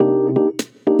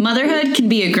Motherhood can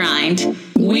be a grind.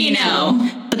 We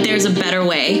know, but there's a better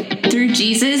way. Through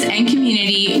Jesus and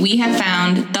community, we have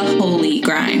found the holy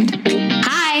grind.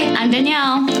 Hi, I'm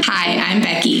Danielle. Hi, I'm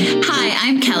Becky. Hi,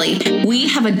 I'm Kelly. We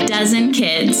have a dozen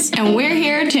kids. And we're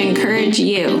here to encourage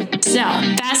you. So,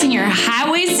 fasten your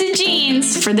high-waisted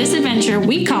jeans for this adventure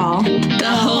we call the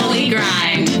Holy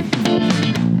Grind.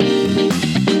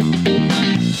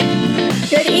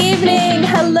 Good evening.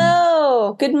 Hello.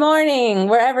 Good morning.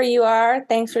 Wherever you are.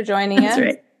 Thanks for joining us. That's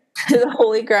right. To the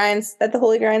Holy Grinds at the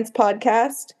Holy Grinds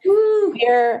podcast. Woo.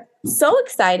 We're so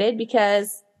excited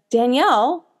because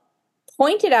Danielle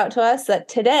pointed out to us that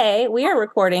today we are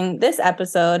recording this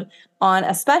episode on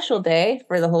a special day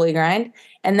for the Holy Grind,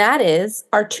 and that is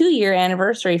our 2-year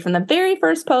anniversary from the very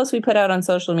first post we put out on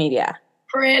social media.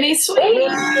 Pretty sweet.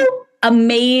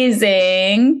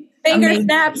 Amazing. Finger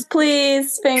snaps,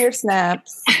 please. Finger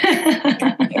snaps.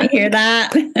 You hear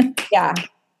that? Yeah.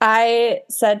 I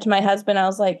said to my husband, I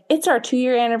was like, it's our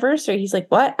 2-year anniversary. He's like,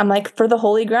 what? I'm like, for the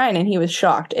Holy Grind. And he was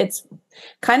shocked. It's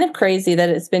kind of crazy that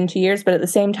it's been 2 years, but at the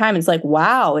same time, it's like,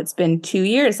 wow, it's been 2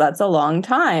 years. That's a long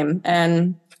time.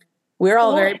 And we're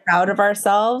all very proud of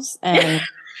ourselves and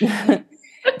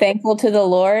thankful to the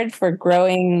Lord for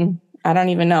growing, I don't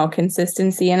even know,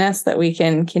 consistency in us that we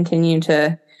can continue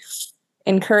to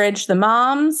encourage the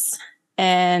moms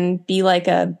and be like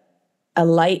a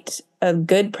light, a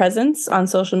good presence on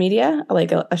social media,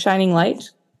 like a shining light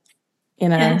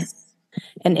in an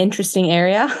interesting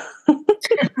area. You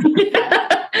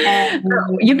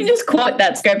can just quote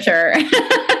that scripture.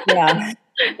 Yeah.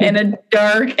 In a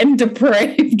dark and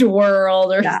depraved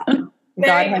world. Or something.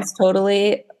 God has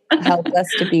totally helped us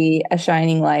to be a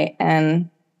shining light.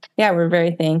 And yeah, we're very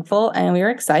thankful and we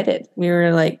were excited. We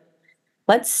were like,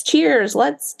 let's cheers,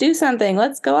 let's do something,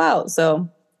 let's go out. So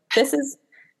this is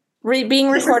being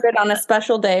recorded on a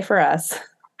special day for us.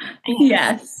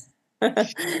 Yes.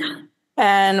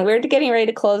 And we're getting ready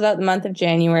to close out the month of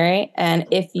January. And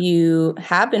if you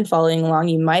have been following along,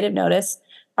 you might have noticed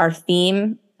our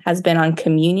theme has been on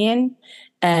communion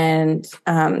and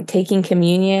taking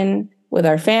communion with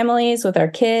our families, with our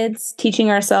kids, teaching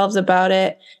ourselves about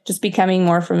it, just becoming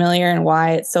more familiar and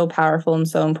why it's so powerful and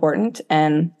so important.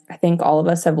 And I think all of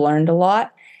us have learned a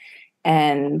lot.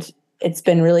 And it's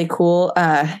been really cool.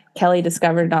 Kelly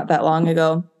discovered not that long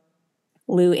ago,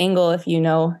 Lou Engle, if you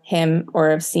know him or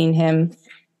have seen him,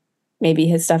 maybe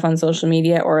his stuff on social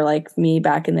media, or like me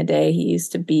back in the day, he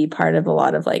used to be part of a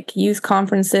lot of like youth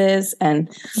conferences.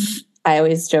 And I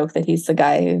always joke that he's the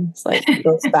guy who's like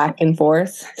goes back and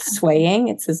forth swaying.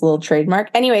 It's his little trademark.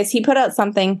 Anyways, he put out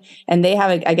something and they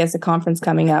have, I guess, a conference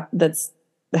coming up that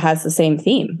has the same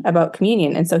theme about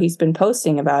communion. And so he's been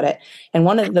posting about it. And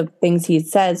one of the things he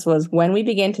says was, when we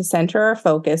begin to center our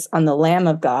focus on the Lamb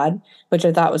of God, which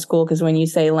I thought was cool because when you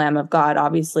say Lamb of God,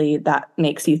 obviously that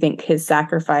makes you think his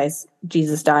sacrifice,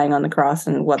 Jesus dying on the cross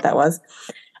and what that was.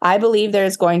 I believe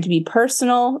there's going to be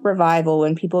personal revival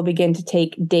when people begin to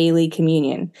take daily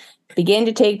communion. Begin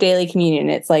to take daily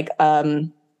communion. It's like a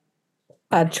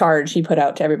charge he put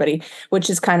out to everybody,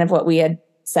 which is kind of what we had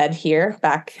said here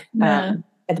back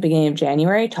at the beginning of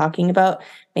January, talking about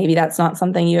maybe that's not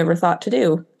something you ever thought to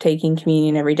do, taking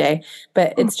communion every day.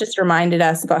 But it's just reminded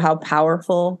us about how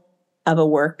powerful of a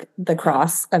work the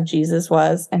cross of Jesus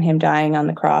was and him dying on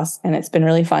the cross. And it's been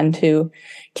really fun to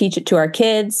teach it to our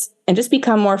kids and just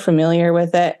become more familiar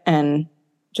with it and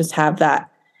just have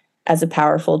that as a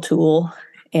powerful tool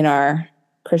in our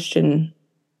Christian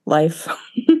life,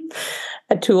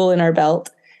 a tool in our belt.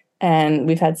 And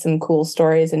we've had some cool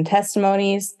stories and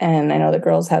testimonies. And I know the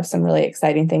girls have some really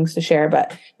exciting things to share,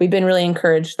 but we've been really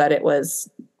encouraged that it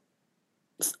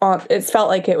felt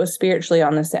like it was spiritually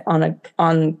on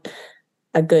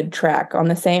a good track, on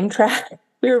the same track.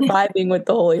 We were vibing with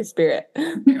the Holy Spirit.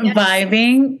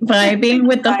 Vibing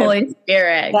with the Holy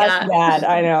Spirit. That's bad.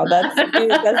 I know.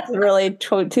 That's really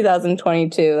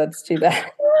 2022. That's too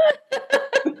bad.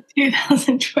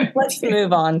 2022. Let's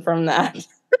move on from that.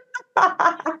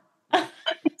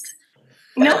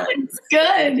 No, it's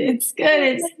good. It's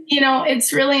good.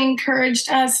 It's really encouraged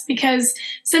us because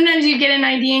sometimes you get an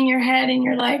idea in your head and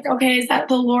you're like, okay, is that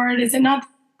the Lord? Is it not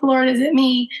the Lord? Is it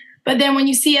me? But then when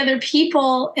you see other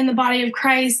people in the body of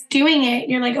Christ doing it,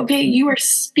 you're like, okay, you are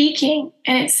speaking.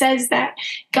 And it says that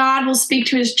God will speak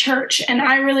to his church. And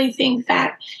I really think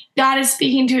that God is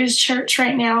speaking to his church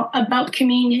right now about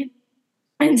communion.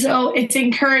 And so it's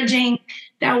encouraging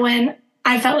that when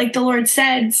I felt like the Lord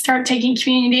said, start taking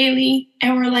communion daily.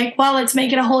 And we're like, well, let's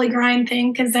make it a Holy Grind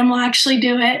thing because then we'll actually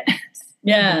do it.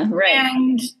 Yeah, right.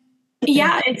 And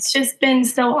yeah, it's just been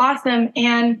so awesome.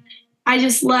 And I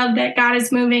just love that God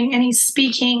is moving and he's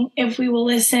speaking if we will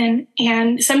listen.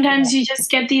 And sometimes you just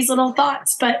get these little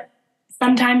thoughts, but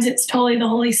sometimes it's totally the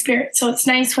Holy Spirit. So it's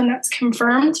nice when that's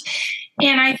confirmed.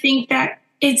 And I think that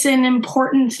it's an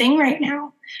important thing right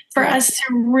now for us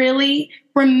to really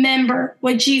remember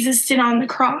what Jesus did on the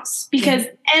cross, because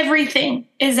everything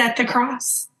is at the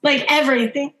cross, like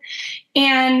everything.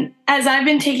 And as I've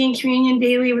been taking communion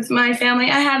daily with my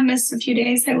family, I have missed a few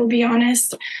days, I will be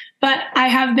honest, but I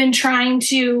have been trying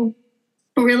to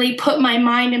really put my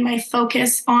mind and my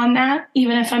focus on that,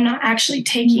 even if I'm not actually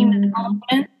taking the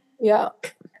element. Yeah.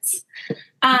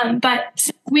 But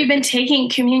we've been taking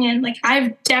communion. Like,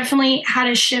 I've definitely had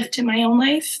a shift in my own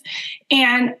life.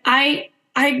 And I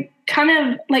kind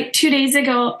of, like 2 days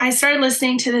ago, I started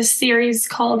listening to this series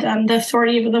called The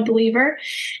Authority of the Believer.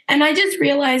 And I just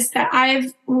realized that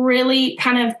I've really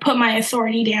kind of put my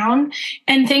authority down,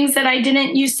 and things that I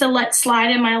didn't used to let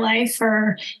slide in my life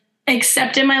or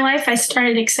accept in my life, I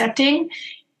started accepting.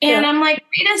 And I'm like,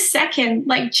 wait a second,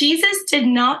 like, Jesus did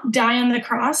not die on the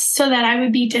cross so that I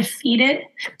would be defeated,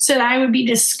 so that I would be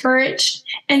discouraged,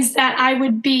 and that I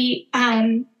would be,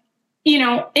 in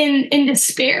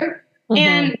despair.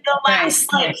 And the last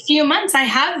few months I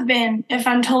have been, if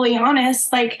I'm totally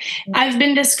honest, like, I've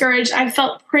been discouraged. I've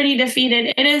felt pretty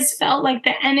defeated. It has felt like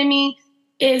the enemy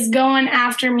is going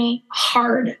after me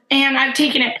hard, and I've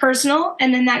taken it personal.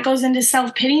 And then that goes into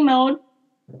self-pity mode,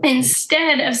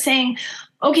 instead of saying,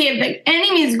 okay, if the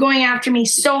enemy is going after me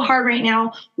so hard right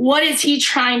now, what is he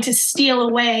trying to steal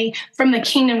away from the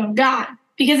kingdom of God?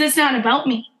 Because it's not about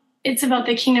me. It's about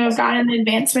the kingdom of God and the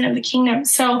advancement of the kingdom.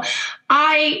 So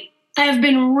I have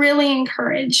been really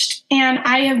encouraged, and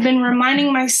I have been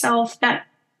reminding myself that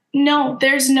no,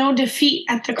 there's no defeat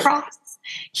at the cross.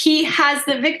 He has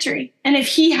the victory. And if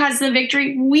he has the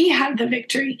victory, we have the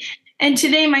victory. And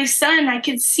today, my son, I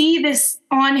could see this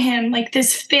on him, like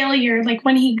this failure. Like,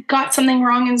 when he got something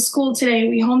wrong in school today,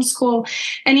 we homeschool,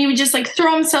 and he would just like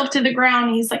throw himself to the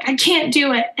ground. He's like, I can't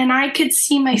do it. And I could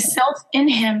see myself in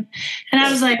him. And I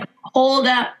was like, hold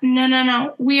up.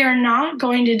 No. We are not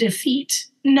going to defeat.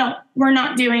 No, we're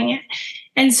not doing it.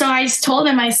 And so I just told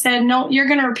him, I said, no, you're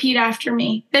going to repeat after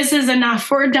me. This is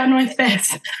enough. We're done with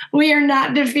this. We are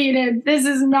not defeated. This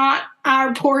is not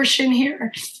our portion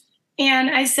here.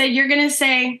 And I said, you're going to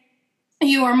say, I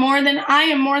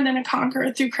am more than a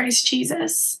conqueror through Christ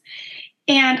Jesus.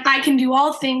 And I can do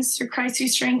all things through Christ who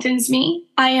strengthens me.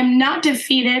 I am not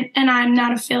defeated, and I am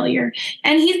not a failure.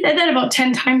 And he said that about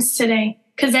 10 times today,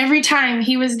 because every time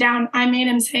he was down, I made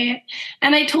him say it.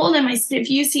 And I told him, I said, if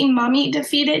you see mommy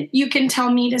defeated, you can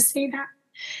tell me to say that,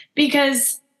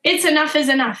 because it's enough is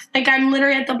enough. Like, I'm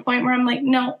literally at the point where I'm like,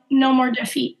 no more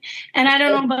defeat. And I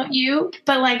don't know about you,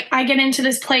 but like, I get into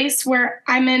this place where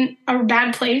I'm in a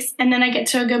bad place, and then I get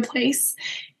to a good place,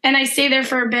 and I stay there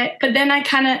for a bit, but then I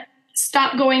kind of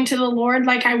stop going to the Lord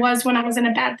like I was when I was in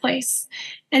a bad place.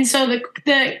 And so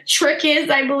the trick is,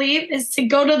 I believe, is to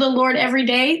go to the Lord every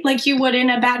day like you would in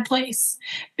a bad place,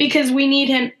 because we need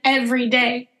him every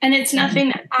day. And it's nothing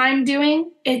that I'm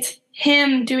doing. It's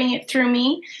him doing it through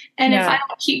me. And if I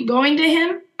don't keep going to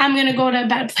him, I'm going to go to a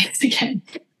bad place again.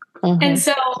 And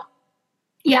so,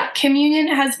 communion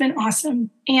has been awesome.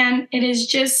 And it has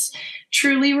just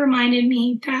truly reminded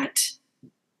me that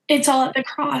it's all at the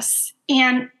cross.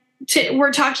 And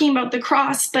we're talking about the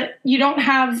cross, but you don't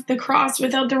have the cross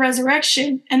without the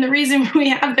resurrection. And the reason we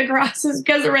have the cross is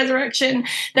because of the resurrection,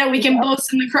 that we can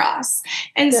boast in the cross.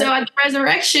 And so at the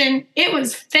resurrection, it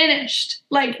was finished,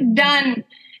 like done.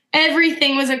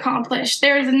 Everything was accomplished.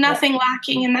 There is nothing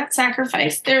lacking in that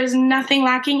sacrifice. There is nothing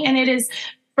lacking. And it is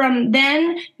from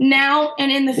then, now,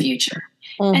 and in the future.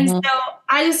 And so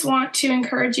I just want to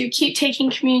encourage you, keep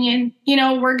taking communion. You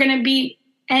know, we're going to be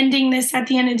ending this at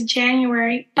the end of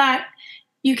January, but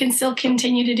you can still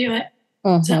continue to do it.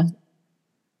 So,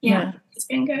 it's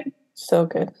been good. So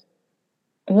good.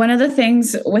 One of the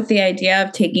things with the idea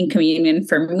of taking communion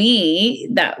for me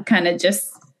that kind of just,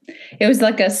 it was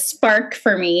like a spark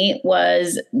for me,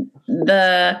 was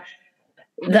the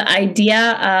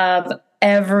idea of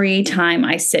every time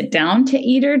I sit down to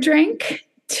eat or drink,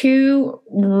 to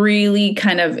really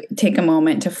kind of take a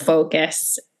moment to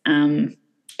focus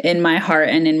in my heart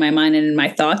and in my mind and in my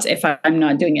thoughts, if I'm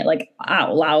not doing it like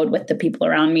out loud with the people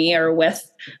around me or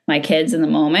with my kids in the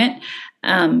moment,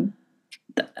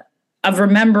 of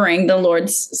remembering the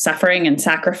Lord's suffering and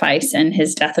sacrifice and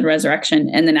his death and resurrection.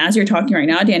 And then as you're talking right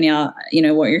now, Danielle, you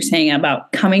know, what you're saying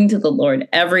about coming to the Lord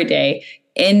every day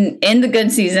in the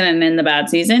good season and in the bad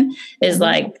season is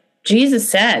like, Jesus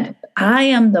said, I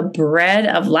am the bread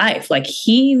of life. Like,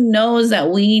 he knows that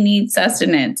we need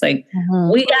sustenance. Like,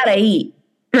 we got to eat.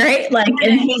 right? Like,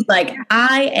 and he's like,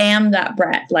 I am that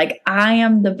bread. Like, I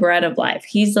am the bread of life.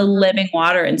 He's the living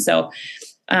water. And so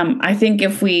I think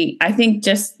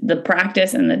just the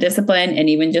practice and the discipline, and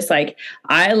even just like,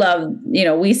 I love,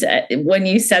 we said, when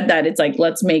you said that, it's like,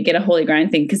 let's make it a holy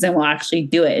grind thing, because then we'll actually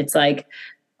do it. It's like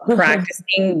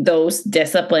practicing those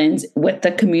disciplines with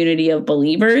the community of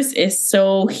believers is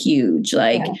so huge.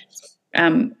 Like,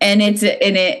 and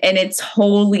it's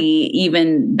holy,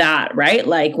 even that, right?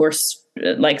 Like, we're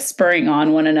like spurring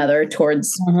on one another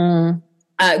towards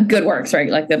good works, right?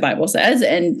 Like the Bible says,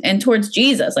 and towards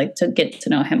Jesus, like to get to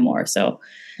know him more. So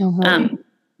that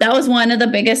was one of the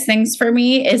biggest things for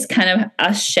me, is kind of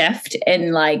a shift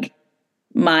in like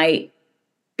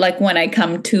when I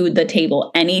come to the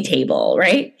table, any table,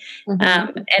 right?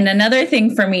 And another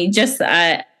thing for me, just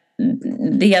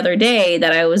the other day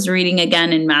that I was reading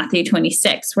again in Matthew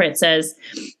 26, where it says,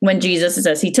 when Jesus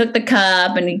says he took the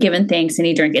cup and he'd given thanks and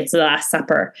he drank it, it's the Last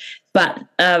Supper. But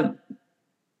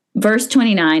verse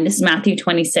 29, this is Matthew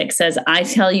 26, says, I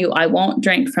tell you, I won't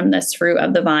drink from this fruit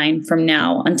of the vine from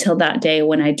now until that day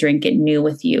when I drink it new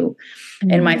with you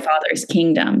in my Father's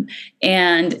kingdom.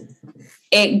 And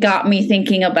it got me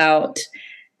thinking about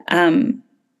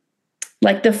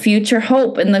like the future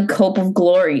hope and the hope of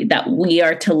glory that we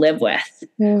are to live with,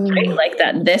 right? Like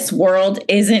that this world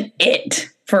isn't it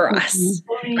for us.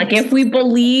 Like, if we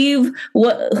believe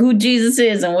who Jesus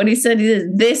is and what he said he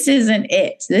is, this isn't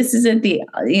it. This isn't the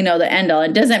end all.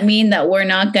 It doesn't mean that we're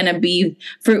not going to be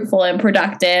fruitful and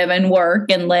productive and work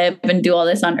and live and do all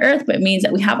this on earth, but it means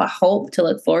that we have a hope to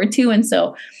look forward to. And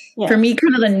so for me,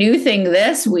 kind of the new thing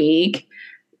this week,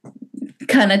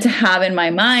 kind of to have in my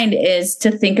mind, is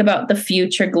to think about the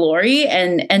future glory,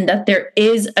 and that there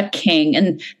is a king,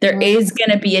 and there is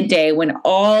going to be a day when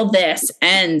all this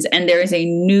ends and there is a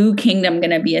new kingdom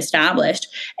going to be established.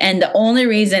 And the only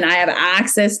reason I have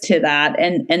access to that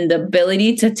and the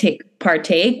ability to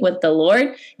partake with the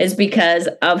Lord is because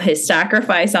of his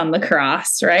sacrifice on the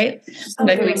cross, right?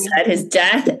 Like we said, his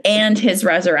death and his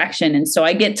resurrection. And so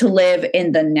I get to live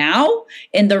in the now,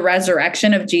 in the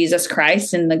resurrection of Jesus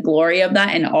Christ, and the glory of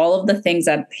that, and all of the things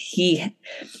that he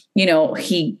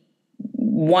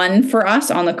won for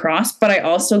us on the cross. But I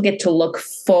also get to look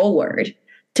forward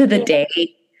to the day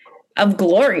of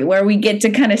glory, where we get to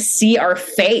kind of see our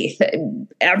faith,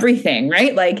 everything,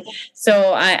 right? Like,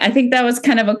 so I think that was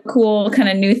kind of a cool kind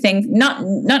of new thing, not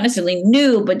necessarily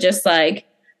new, but just like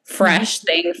fresh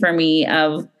thing for me,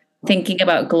 of thinking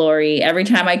about glory every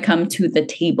time I come to the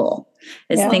table,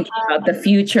 is thinking about the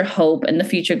future hope and the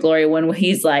future glory, when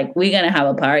he's like, we're going to have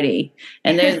a party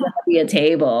and there's going to be a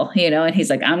table, and he's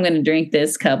like, I'm going to drink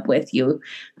this cup with you.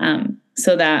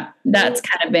 So that's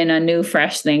kind of been a new,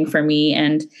 fresh thing for me.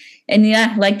 And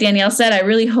yeah, like Danielle said, I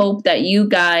really hope that you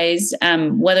guys,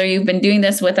 whether you've been doing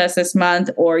this with us this month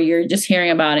or you're just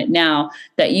hearing about it now,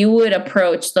 that you would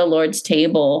approach the Lord's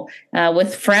table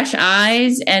with fresh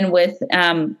eyes, and with,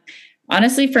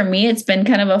 honestly, for me, it's been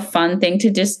kind of a fun thing to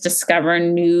just discover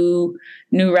new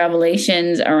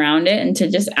revelations around it, and to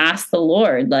just ask the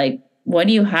Lord, like, what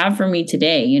do you have for me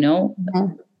today?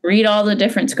 Read all the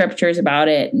different scriptures about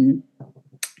it, and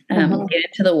get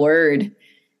into the word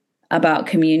about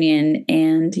communion.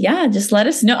 And just let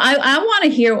us know. I want to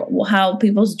hear how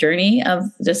people's journey of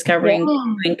discovering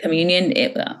doing communion,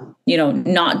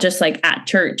 not just like at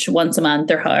church once a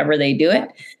month or however they do it.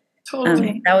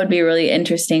 Totally. That would be really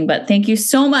interesting. But thank you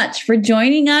so much for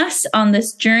joining us on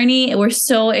this journey. We're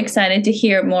so excited to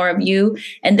hear more of you.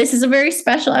 And this is a very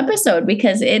special episode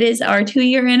because it is our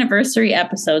 2-year anniversary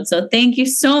episode. So thank you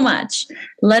so much.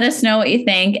 Let us know what you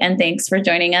think. And thanks for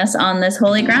joining us on this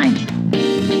Holy Grind.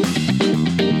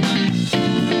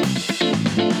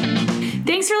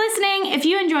 Thanks for listening. If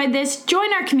you enjoyed this,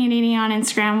 join our community on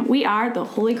Instagram. We are the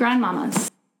Holy Grind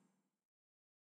Mamas.